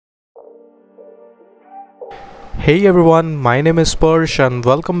Hey everyone, my name is Persh and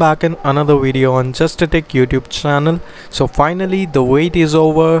welcome back in another video on Justatech YouTube channel. So finally the wait is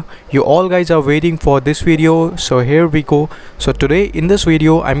over. You all guys are waiting for this video, so here we go. So today in this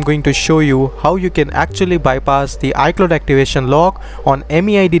video I'm going to show you how you can actually bypass the iCloud activation lock on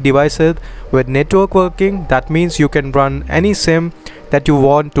MEID devices with network working. That means you can run any SIM that you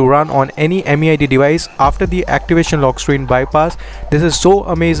want to run on any MEID device after the activation lock screen bypass. This is so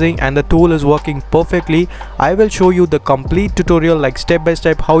amazing and the tool is working perfectly. I will show you the complete tutorial, like step by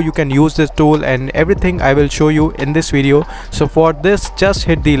step, how you can use this tool and everything I will show you in this video. So for this, just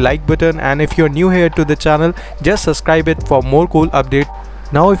hit the like button, and if you're new here to the channel, just subscribe it for more cool updates.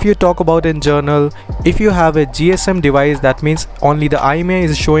 Now if you talk about in general, if you have a GSM device, that means only the IMEI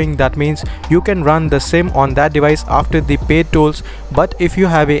is showing, that means you can run the SIM on that device after the paid tools. But if you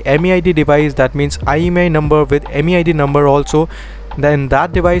have a MEID device, that means IMEI number with MEID number also, then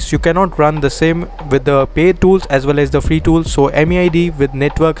that device you cannot run the SIM with the paid tools as well as the free tools. So MEID with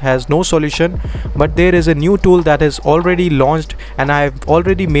network has no solution, but there is a new tool that is already launched and I have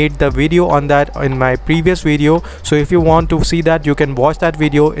already made the video on that in my previous video. So if you want to see that, you can watch that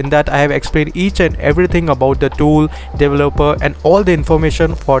video. In that I have explained each and everything about the tool, developer and all the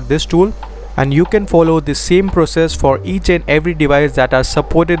information for this tool. And you can follow the same process for each and every device that are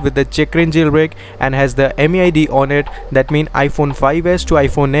supported with the checkra jailbreak and has the MEID on it. That means iPhone 5s to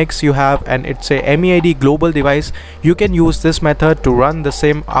iPhone X you have, and it's a MEID global device. You can use this method to run the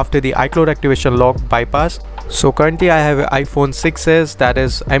SIM after the iCloud activation lock bypass. So currently I have an iPhone 6s, that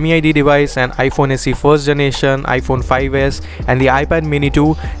is MEID device, and iPhone SE first generation, iPhone 5s and the iPad mini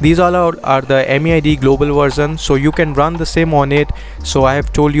 2. These all are the MEID global version, so you can run the same on it. So I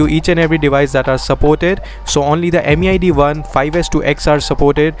have told you each and every device that are supported. So only the MEID 1, 5s to X are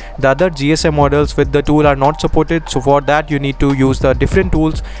supported. The other GSM models with the tool are not supported. So for that you need to use the different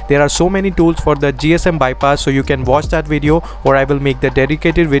tools. There are so many tools for the GSM bypass, so you can watch that video, or I will make the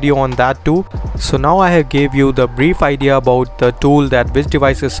dedicated video on that too. So now I have gave you the brief idea about the tool, that which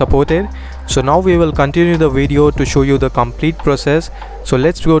device is supported. So now we will continue the video to show you the complete process. So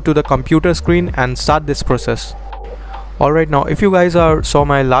let's go to the computer screen and start this process. Alright, now if you guys saw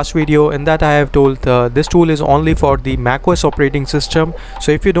my last video, in that I have told this tool is only for the macOS operating system.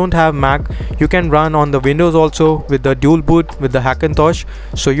 So if you don't have Mac, you can run on the Windows also with the dual boot with the Hackintosh.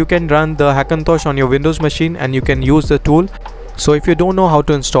 So you can run the Hackintosh on your Windows machine and you can use the tool. So if you don't know how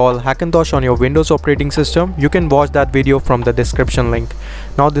to install Hackintosh on your Windows operating system, you can watch that video from the description link.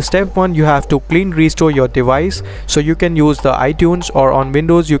 Now the step 1, you have to clean restore your device. So you can use the iTunes, or on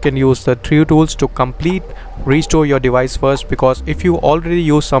Windows you can use the three tools to complete restore your device first, because if you already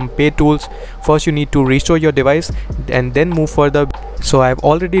use some paid tools, first you need to restore your device and then move further. So I've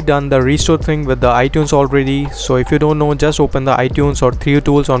already done the restore thing with the iTunes already. So if you don't know, just open the iTunes or three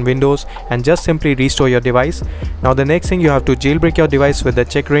tools on Windows and just simply restore your device. Now the next thing, you have to jailbreak your device with the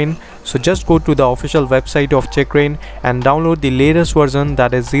checkra. So just go to the official website of checkra and download the latest version,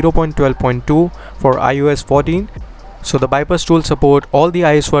 that is 0.12.2 for iOS 14. So the bypass tool support all the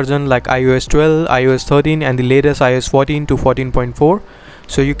iOS version like iOS 12, iOS 13 and the latest iOS 14 to 14.4.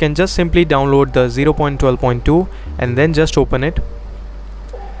 So you can just simply download the 0.12.2 and then just open it.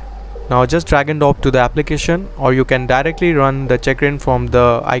 Now just drag and drop to the application, or you can directly run the checkra from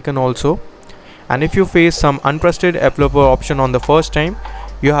the icon also. And if you face some untrusted developer option on the first time,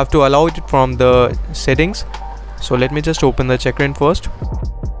 you have to allow it from the settings. So let me just open the checkra first.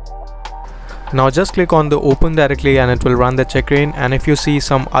 Now just click on the open directly and it will run the checkra. And if you see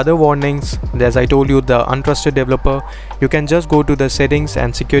some other warnings, as I told you, the untrusted developer, you can just go to the settings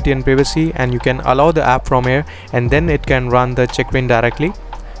and security and privacy and you can allow the app from here, and then it can run the checkra directly.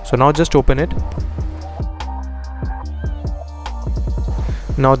 So now just open it.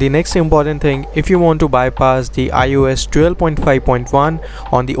 Now the next important thing, if you want to bypass the iOS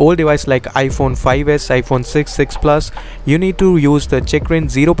 12.5.1 on the old device like iPhone 5s, iPhone 6, 6 Plus, you need to use the checkra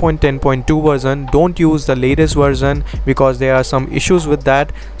 0.10.2 version. Don't use the latest version because there are some issues with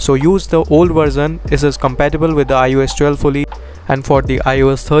that. So use the old version. This is compatible with the iOS 12 fully. And for the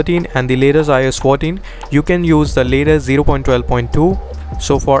iOS 13 and the latest iOS 14, you can use the latest 0.12.2.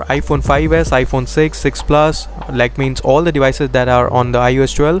 So for iPhone 5s, iPhone 6, 6 Plus, like means all the devices that are on the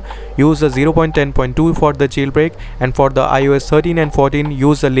iOS 12, use the 0.10.2 for the jailbreak, and for the iOS 13 and 14,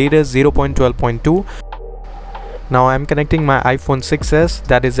 use the latest 0.12.2. Now I'm connecting my iPhone 6s,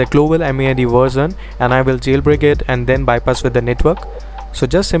 that is a global MEID version, and I will jailbreak it and then bypass with the network. So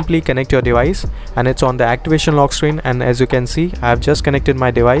just simply connect your device and it's on the activation lock screen, and as you can see, I have just connected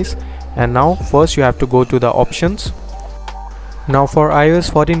my device. And now first you have to go to the options. Now for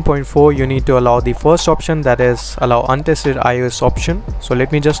iOS 14.4 you need to allow the first option, that is allow untested iOS option. So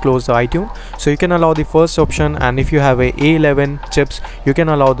let me just close the iTunes. So you can allow the first option, and if you have a A11 chips you can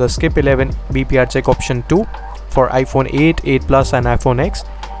allow the skip 11 BPR check option too for iPhone 8, 8 Plus and iPhone X,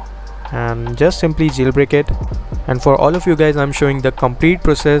 and just simply jailbreak it. And for all of you guys I'm showing the complete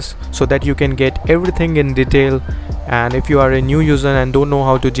process so that you can get everything in detail. And if you are a new user and don't know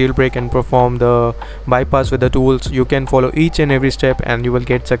how to jailbreak and perform the bypass with the tools, you can follow each and every step and you will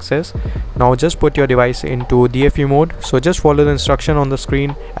get success. Now just put your device into DFU mode. So just follow the instruction on the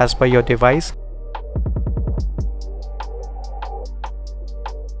screen as per your device.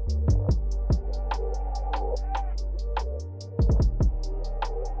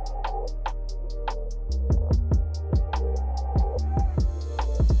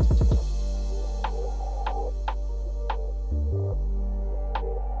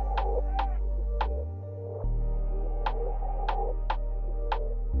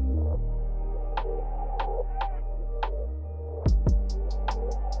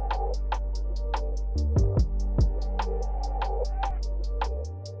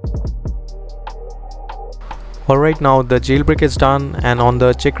 Alright, now the jailbreak is done, and on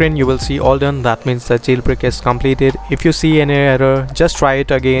the check screen you will see all done. That means the jailbreak is completed. If you see any error, just try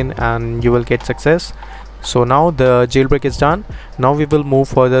it again and you will get success. So now the jailbreak is done. Now we will move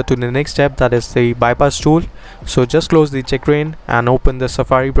further to the next step, that is the bypass tool. So just close the check screen and open the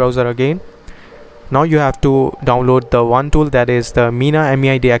Safari browser again. Now you have to download the one tool, that is the Mina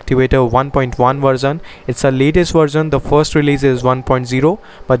Meid Activator 1.1 version. It's the latest version. The first release is 1.0,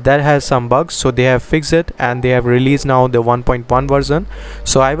 but that has some bugs, so they have fixed it and they have released now the 1.1 version.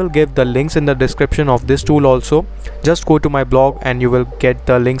 So I will give the links in the description of this tool also. Just go to my blog and you will get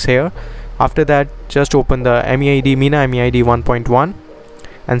the links here. After that, just open the Mina Meid 1.1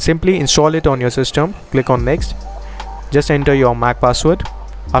 and simply install it on your system. Click on next. Just enter your Mac password.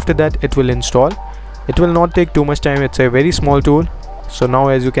 After that it will install. It will not take too much time. It's a very small tool. So now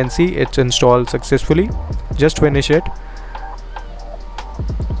as you can see, it's installed successfully. Just finish it.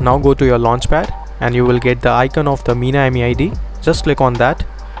 Now go to your launchpad and you will get the icon of the Mina Meid. Just click on that.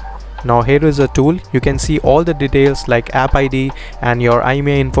 Now here is a tool. You can see all the details like app ID and your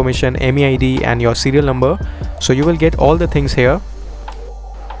IMEI information, MEID and your serial number. So you will get all the things here.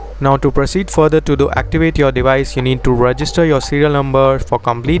 Now to proceed further to activate your device, you need to register your serial number for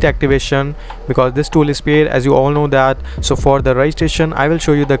complete activation, because this tool is paid, as you all know that. So for the registration I will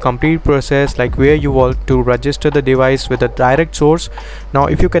show you the complete process, like where you want to register the device with a direct source. Now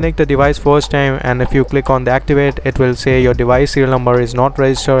if you connect the device first time and if you click on the activate, it will say your device serial number is not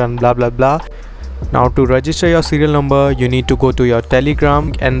registered and blah blah blah. Now to register your serial number, you need to go to your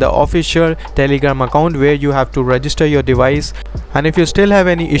Telegram and the official Telegram account where you have to register your device. And if you still have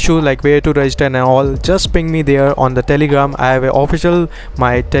any issue like where to register and all, just ping me there on the Telegram. I have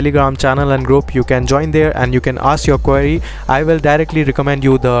my Telegram channel and group. You can join there and you can ask your query. I will directly recommend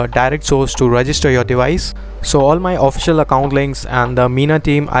you the direct source to register your device. So all my official account links and the Mina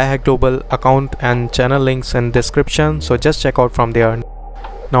team iHack Global account and channel links in description. So just check out from there.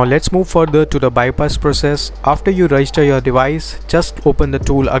 Now let's move further to the bypass process. After you register your device, just open the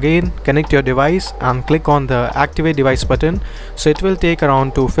tool again, connect your device and click on the activate device button. So it will take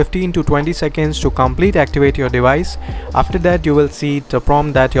around 15 to 20 seconds to complete activate your device. After that you will see the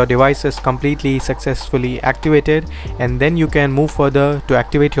prompt that your device is completely successfully activated, and then you can move further to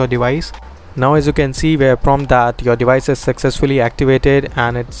activate your device. Now as you can see, we have prompt that your device is successfully activated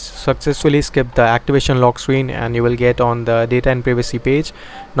and it's successfully skipped the activation lock screen, and you will get on the data and privacy page.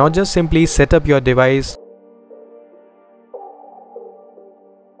 Now just simply set up your device.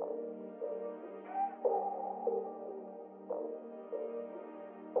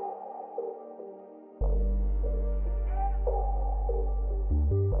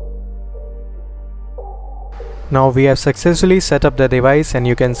 Now we have successfully set up the device, and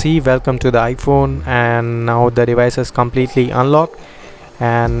you can see welcome to the iPhone, and now the device is completely unlocked.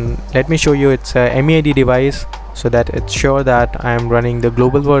 And let me show you, it's a MEID device so that it's sure that I am running the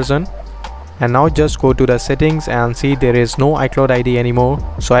global version. And now just go to the settings and see there is no iCloud ID anymore.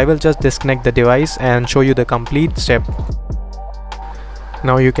 So I will just disconnect the device and show you the complete step.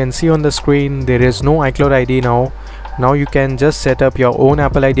 Now you can see on the screen there is no iCloud ID now. Now you can just set up your own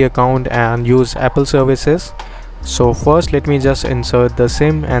Apple ID account and use Apple services. So first let me just insert the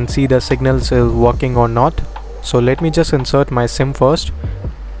SIM and see the signals is working or not. So let me just insert my SIM first,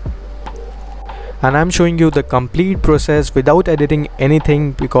 and I'm showing you the complete process without editing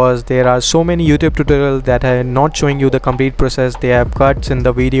anything, because there are so many YouTube tutorials that are not showing you the complete process. They have cuts in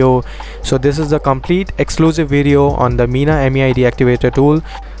the video. So this is the complete exclusive video on the Mina Meid Activator tool.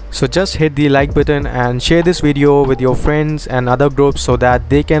 So just hit the like button and share this video with your friends and other groups so that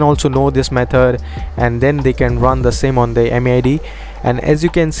they can also know this method, and then they can run the same on the Meid. And as you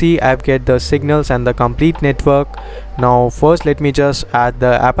can see, I've get the signals and the complete network. Now first let me just add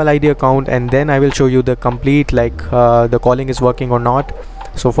the Apple ID account, and then I will show you the complete the calling is working or not.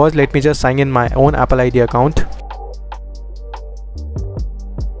 So first let me just sign in my own Apple ID account.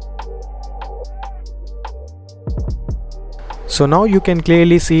 So now you can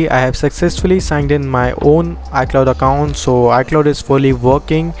clearly see I have successfully signed in my own iCloud account. So iCloud is fully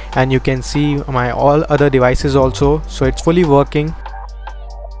working, and you can see my all other devices also, so it's fully working.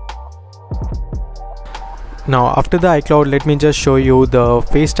 Now after the iCloud, let me just show you the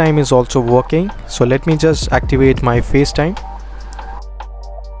FaceTime is also working. So let me just activate my FaceTime.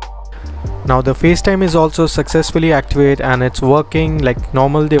 Now the FaceTime is also successfully activated and it's working like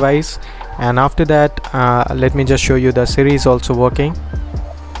normal device. And after that let me just show you the Siri is also working.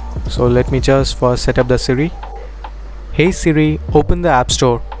 So let me just first set up the Siri. Hey Siri, open the App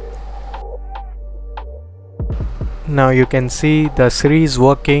Store. Now you can see the Siri is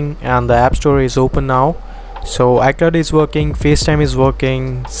working and the App Store is open now. So iCloud is working, FaceTime is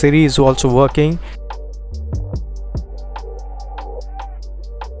working, Siri is also working.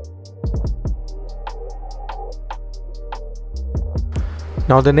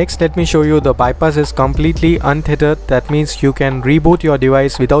 Now the next, let me show you the bypass is completely untethered. That means you can reboot your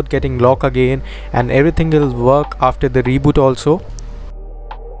device without getting locked again, and everything will work after the reboot also.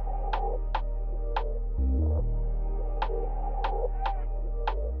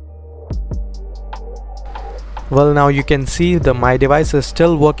 Well, now you can see my device is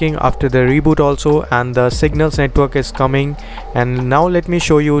still working after the reboot also, and the signals network is coming. And now let me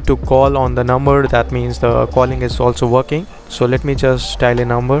show you to call on the number. That means the calling is also working. So let me just dial a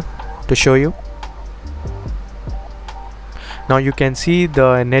number to show you. Now you can see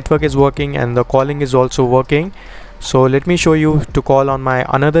the network is working and the calling is also working. So let me show you to call on my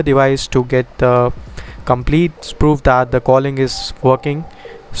another device to get the complete proof that the calling is working.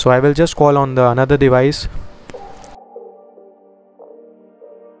 So I will just call on the another device.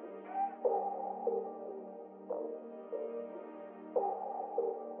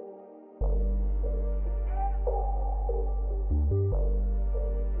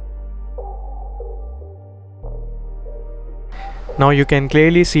 Now you can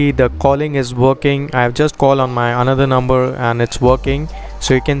clearly see the calling is working. I have just called on my another number and it's working.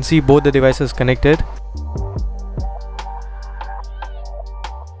 So you can see both the devices connected.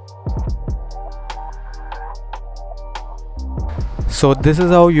 So this is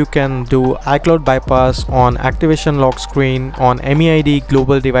how you can do iCloud bypass on activation lock screen on Meid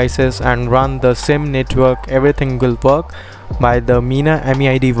global devices and run the SIM network. Everything will work by the Mina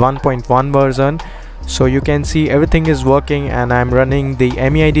Meid 1.1 version. So you can see everything is working, and I'm running the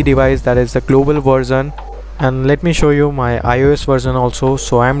Meid device, that is the global version. And let me show you my iOS version also.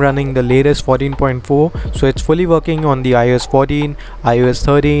 So I'm running the latest 14.4, so it's fully working on the iOS 14, iOS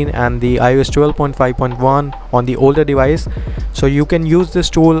 13 and the iOS 12.5.1 on the older device. So you can use this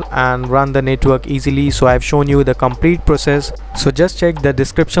tool and run the network easily. So I've shown you the complete process. So just check the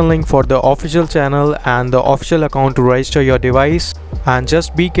description link for the official channel and the official account to register your device. And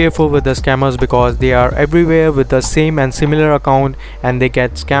just be careful with the scammers, because they are everywhere with the same and similar account and they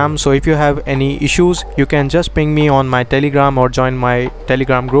get scammed. So if you have any issues, you can just ping me on my Telegram or join my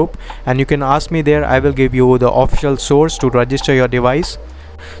Telegram group, and you can ask me there. I will give you the official source to register your device.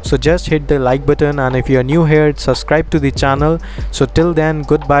 So just hit the like button, and if you are new here, subscribe to the channel. So till then,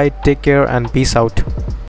 goodbye, take care and peace out.